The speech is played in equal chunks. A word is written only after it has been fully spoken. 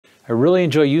I really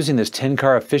enjoy using this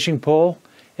 10-cara fishing pole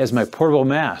as my portable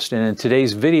mast, and in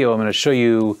today's video I'm going to show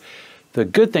you the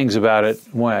good things about it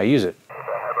and why I use it. Have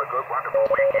a good, wonderful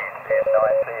weekend.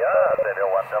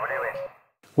 K7SW.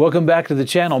 Welcome back to the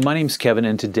channel. My name's Kevin,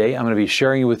 and today I'm going to be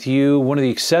sharing with you one of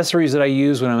the accessories that I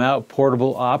use when I'm out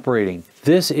portable operating.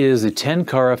 This is the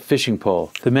 10-cara fishing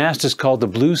pole. The mast is called the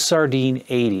Blue Sardine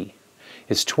 80.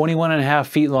 It's 21.5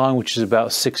 feet long, which is about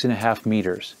 6.5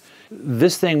 meters.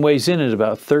 This thing weighs in at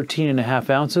about 13.5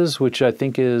 ounces, which I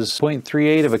think is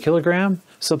 0.38 of a kilogram,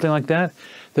 something like that.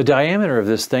 The diameter of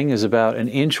this thing is about an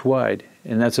inch wide,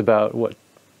 and that's about, what,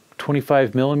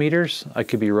 25 millimeters? I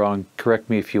could be wrong. Correct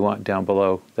me if you want down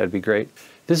below. That'd be great.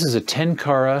 This is a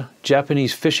 10-cara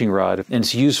Japanese fishing rod, and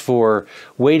it's used for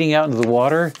wading out into the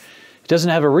water. It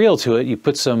doesn't have a reel to it. You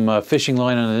put some fishing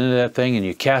line on the end of that thing and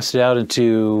you cast it out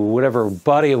into whatever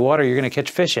body of water you're going to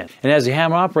catch fish in. And as a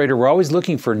ham operator, we're always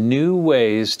looking for new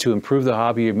ways to improve the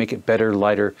hobby or make it better,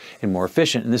 lighter, and more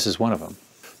efficient, and this is one of them.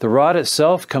 The rod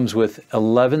itself comes with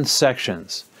 11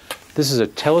 sections. This is a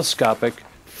telescopic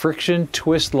friction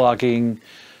twist locking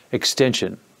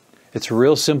extension. It's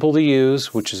real simple to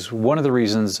use, which is one of the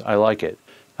reasons I like it.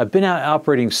 I've been out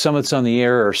operating summits on the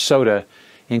air or soda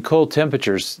in cold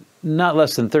temperatures, not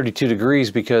less than 32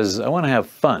 degrees, because I want to have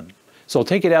fun. So I'll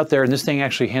take it out there, and this thing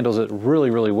actually handles it really,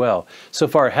 really well. So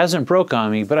far it hasn't broke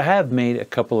on me, but I have made a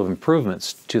couple of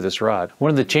improvements to this rod. One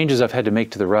of the changes I've had to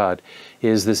make to the rod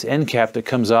is this end cap that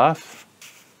comes off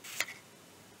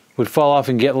would fall off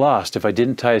and get lost if I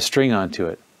didn't tie a string onto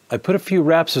it. I put a few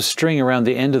wraps of string around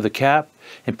the end of the cap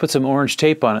and put some orange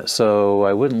tape on it so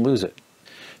I wouldn't lose it.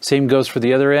 Same goes for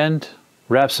the other end.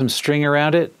 Wrap some string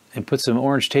around it and put some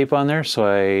orange tape on there so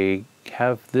I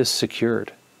have this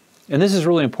secured. And this is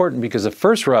really important because the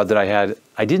first rod that I had,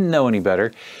 I didn't know any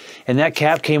better, and that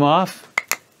cap came off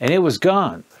and it was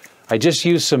gone. I just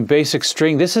used some basic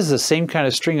string. This is the same kind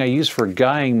of string I use for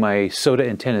guying my soda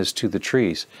antennas to the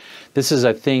trees. This is,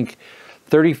 I think,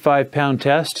 35-pound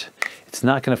test. It's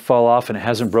not going to fall off, and it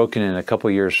hasn't broken in a couple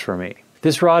years for me.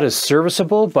 This rod is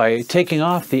serviceable by taking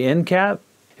off the end cap.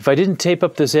 If I didn't tape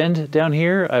up this end down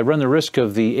here, I run the risk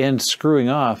of the end screwing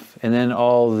off, and then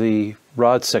all the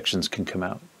rod sections can come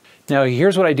out. Now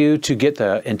here's what I do to get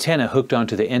the antenna hooked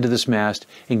onto the end of this mast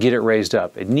and get it raised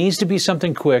up. It needs to be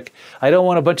something quick. I don't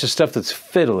want a bunch of stuff that's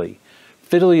fiddly.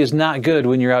 Fiddly is not good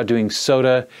when you're out doing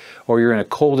soda or you're in a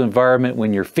cold environment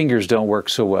when your fingers don't work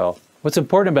so well. What's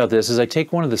important about this is I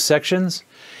take one of the sections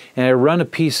and I run a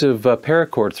piece of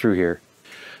paracord through here.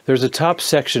 There's a top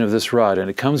section of this rod, and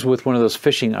it comes with one of those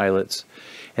fishing eyelets,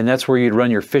 and that's where you'd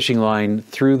run your fishing line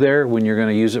through there when you're going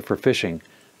to use it for fishing.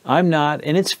 I'm not,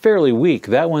 and it's fairly weak.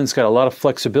 That one's got a lot of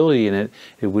flexibility in it.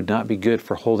 It would not be good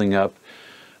for holding up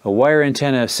a wire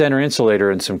antenna, center insulator,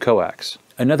 and some coax.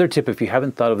 Another tip, if you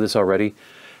haven't thought of this already,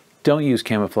 don't use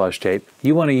camouflage tape.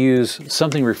 You want to use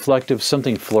something reflective,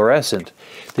 something fluorescent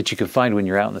that you can find when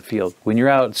you're out in the field. When you're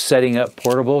out setting up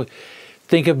portable,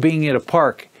 think of being at a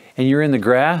park and you're in the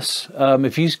grass.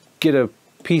 If you get a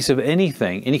piece of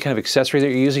anything, any kind of accessory that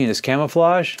you're using is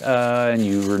camouflage, and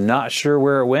you're not sure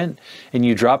where it went, and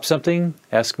you drop something,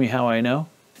 ask me how I know,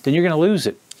 then you're going to lose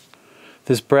it.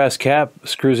 This brass cap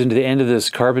screws into the end of this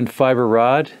carbon fiber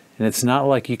rod, and it's not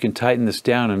like you can tighten this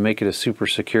down and make it a super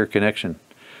secure connection.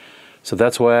 So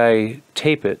that's why I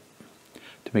tape it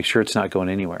to make sure it's not going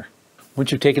anywhere.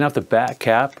 Once you've taken off the back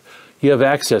cap, you have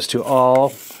access to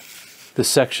all the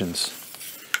sections.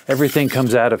 Everything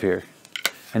comes out of here.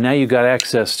 And now you've got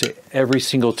access to every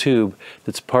single tube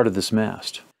that's part of this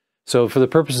mast. So for the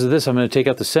purpose of this, I'm going to take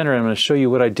out the center and I'm going to show you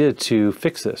what I did to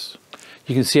fix this.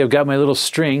 You can see I've got my little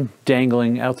string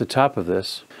dangling out the top of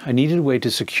this. I needed a way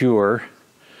to secure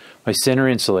my center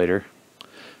insulator,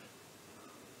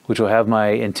 which will have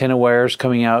my antenna wires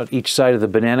coming out each side of the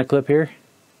banana clip here,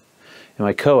 and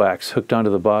my coax hooked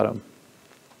onto the bottom.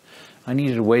 I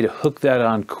needed a way to hook that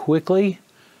on quickly,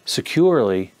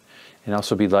 securely, and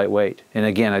also be lightweight. And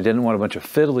again, I didn't want a bunch of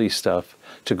fiddly stuff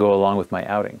to go along with my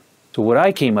outing. So what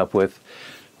I came up with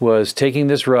was taking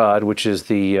this rod, which is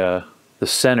the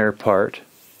center part,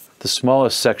 the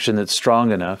smallest section that's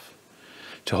strong enough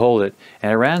to hold it,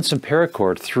 and I ran some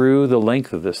paracord through the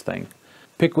length of this thing.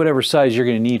 Pick whatever size you're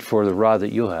going to need for the rod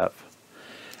that you'll have.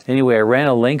 Anyway, I ran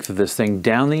a length of this thing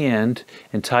down the end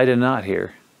and tied a knot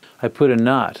here. I put a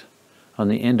knot on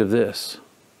the end of this.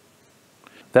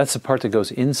 That's the part that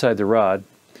goes inside the rod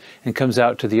and comes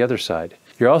out to the other side.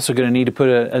 You're also going to need to put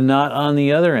a knot on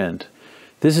the other end.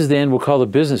 This is the end we'll call the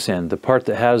business end, the part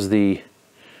that has the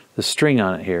string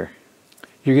on it here.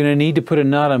 You're going to need to put a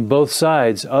knot on both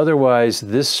sides, otherwise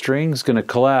this string's going to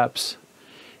collapse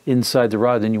inside the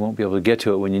rod, then you won't be able to get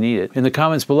to it when you need it. In the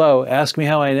comments below, ask me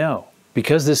how I know.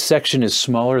 Because this section is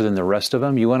smaller than the rest of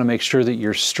them, you want to make sure that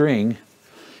your string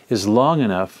is long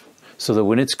enough so that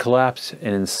when it's collapsed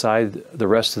and inside the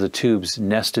rest of the tubes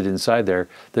nested inside there,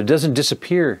 that it doesn't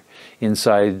disappear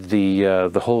inside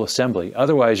the whole assembly.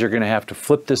 Otherwise, you're going to have to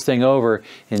flip this thing over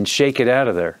and shake it out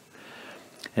of there.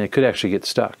 And it could actually get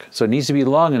stuck. So it needs to be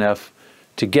long enough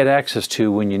to get access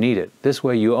to when you need it. This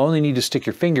way you only need to stick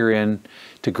your finger in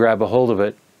to grab a hold of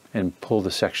it and pull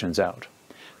the sections out.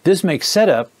 This makes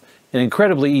setup an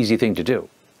incredibly easy thing to do.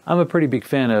 I'm a pretty big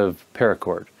fan of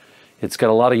paracord. It's got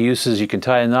a lot of uses. You can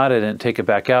tie a knot in it and take it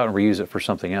back out and reuse it for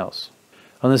something else.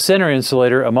 On the center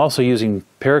insulator, I'm also using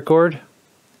paracord,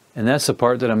 and that's the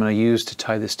part that I'm going to use to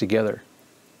tie this together.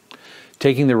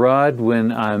 Taking the rod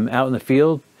when I'm out in the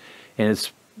field,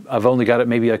 and I've only got it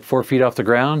maybe like 4 feet off the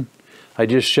ground, I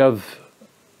just shove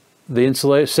the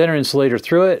center insulator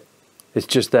through it. It's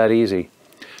just that easy.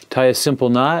 Tie a simple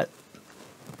knot,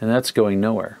 and that's going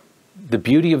nowhere. The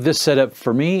beauty of this setup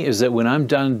for me is that when I'm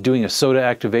done doing a soda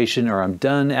activation or I'm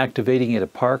done activating at a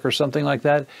park or something like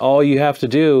that, all you have to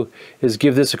do is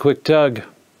give this a quick tug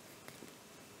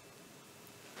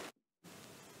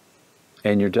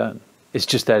and you're done. It's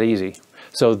just that easy.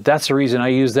 So that's the reason I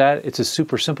use that. It's a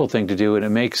super simple thing to do, and it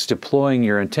makes deploying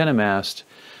your antenna mast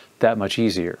that much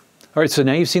easier. All right, so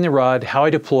now you've seen the rod, how I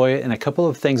deploy it, and a couple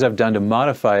of things I've done to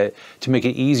modify it to make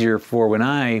it easier for when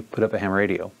I put up a ham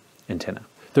radio antenna.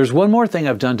 There's one more thing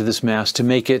I've done to this mast to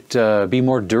make it be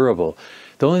more durable.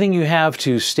 The only thing you have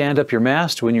to stand up your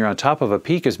mast when you're on top of a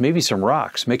peak is maybe some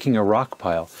rocks, making a rock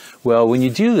pile. Well, when you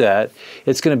do that,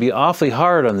 it's going to be awfully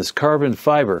hard on this carbon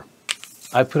fiber.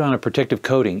 I put on a protective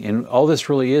coating, and all this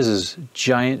really is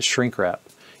giant shrink wrap.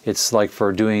 It's like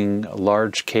for doing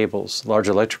large cables, large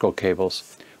electrical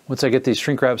cables. Once I get these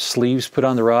shrink wrap sleeves put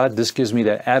on the rod, this gives me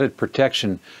that added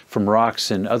protection from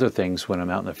rocks and other things when I'm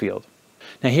out in the field.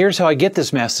 Now here's how I get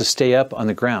this mast to stay up on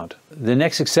the ground. The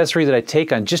next accessory that I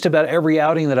take on just about every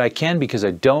outing that I can, because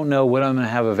I don't know what I'm going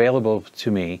to have available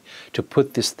to me to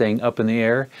put this thing up in the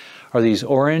air, are these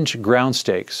orange ground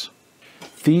stakes.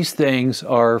 These things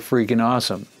are freaking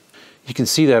awesome. You can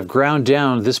see that I've ground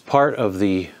down this part of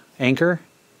the anchor,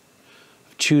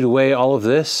 chewed away all of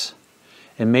this,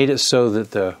 and made it so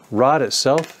that the rod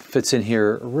itself fits in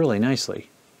here really nicely.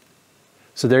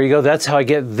 So there you go, that's how I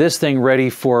get this thing ready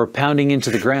for pounding into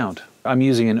the ground. I'm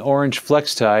using an orange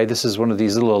flex tie. This is one of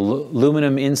these little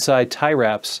aluminum inside tie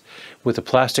wraps with a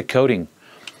plastic coating.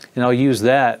 And I'll use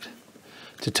that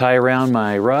to tie around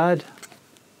my rod.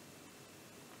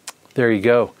 There you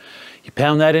go. You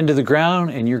pound that into the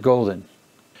ground and you're golden.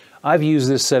 I've used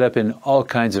this setup in all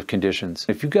kinds of conditions.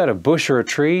 If you've got a bush or a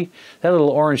tree, that little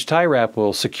orange tie wrap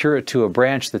will secure it to a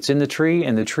branch that's in the tree,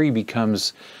 and the tree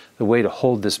becomes the way to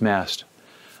hold this mast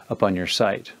up on your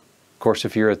site. Of course,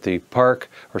 if you're at the park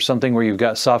or something where you've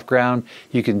got soft ground,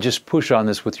 you can just push on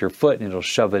this with your foot and it'll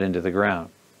shove it into the ground,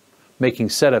 making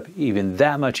setup even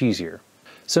that much easier.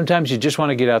 Sometimes you just want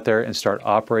to get out there and start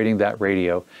operating that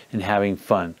radio and having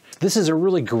fun. This is a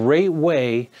really great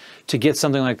way to get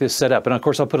something like this set up. And of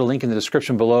course, I'll put a link in the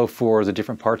description below for the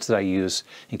different parts that I use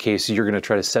in case you're going to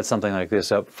try to set something like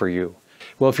this up for you.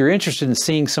 Well, if you're interested in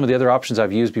seeing some of the other options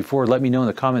I've used before, let me know in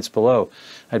the comments below.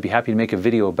 I'd be happy to make a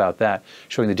video about that,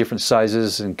 showing the different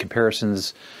sizes and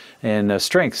comparisons and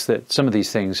strengths that some of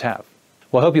these things have.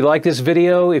 Well, I hope you liked this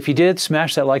video. If you did,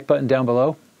 smash that like button down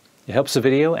below. It helps the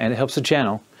video and it helps the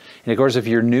channel. And of course, if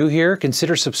you're new here,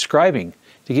 consider subscribing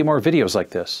to get more videos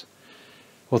like this.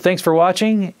 Well, thanks for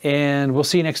watching, and we'll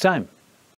see you next time.